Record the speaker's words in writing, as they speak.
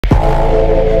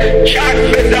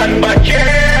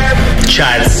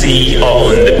Chelsea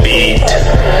on the beat.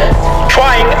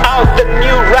 Trying out the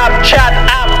new rap chat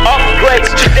app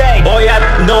upgrades today. باید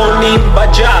نونیم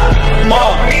بجا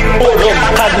ما برم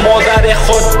قد مادر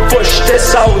خود پشت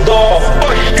سودا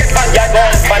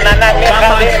یگان بننک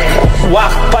خده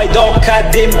وقت پیدا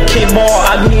کردیم که ما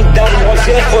امی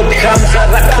دروازه خود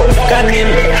خمزه کل کنیم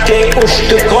که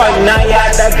اشتکای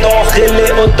نیاد داخل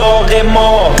اتاق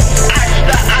ما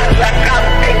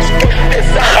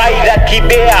خیرکی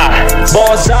بیا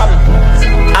بازم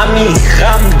امی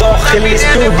خم داخل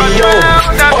استودیو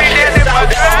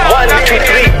 1, 2,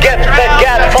 3, get the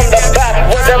gat from the back.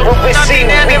 Whatever we see,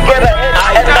 we get a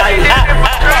hit.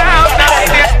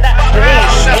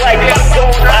 Like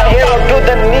I hero to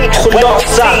the knee.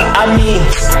 خلاصه امی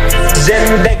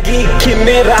زندگی که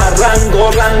میره رنگ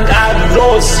و رنگ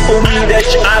روز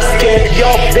امیدش است که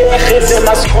یا بخیزم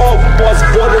از خواب باز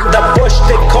برم در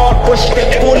پشت کار پشت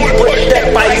پول پشت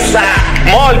پیسه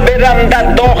مال برم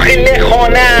در داخل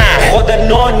خانه خود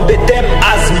نان بدم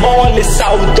از مال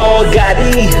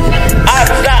سوداگری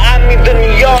از امی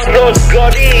دنیا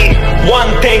روزگاری.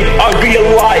 One thing I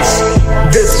realize,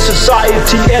 this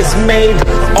society is made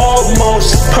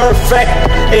almost perfect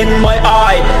in my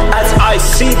eye as I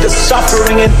see the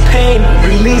suffering and pain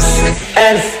release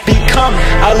and become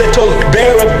a little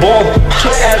bearable to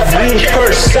every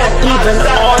person. Even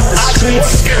on the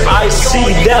streets I see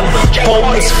them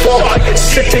homeless folk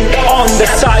sitting on the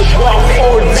sidewalk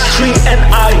or the street, and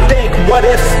I think what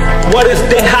if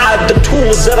they had the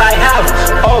tools that I have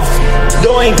of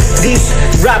doing these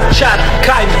rap chat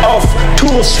kind of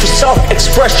tools for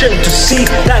self-expression, to see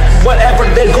that whatever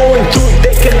they're going through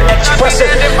they can express it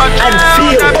and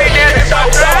feel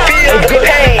good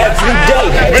every day.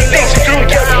 Release through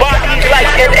your body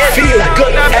like it is. Feel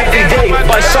good every day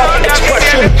by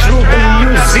self-expression through the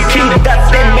music that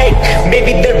they make.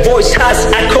 Maybe their voice has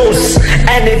echoes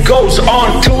and it goes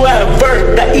on to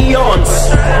avert the eons,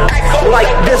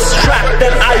 like this track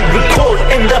that I record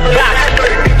in the back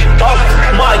of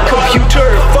my computer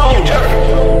phone.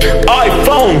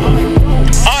 iPhone.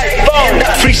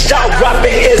 Freestyle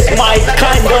rapping is my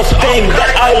kind of thing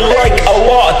that I like a lot.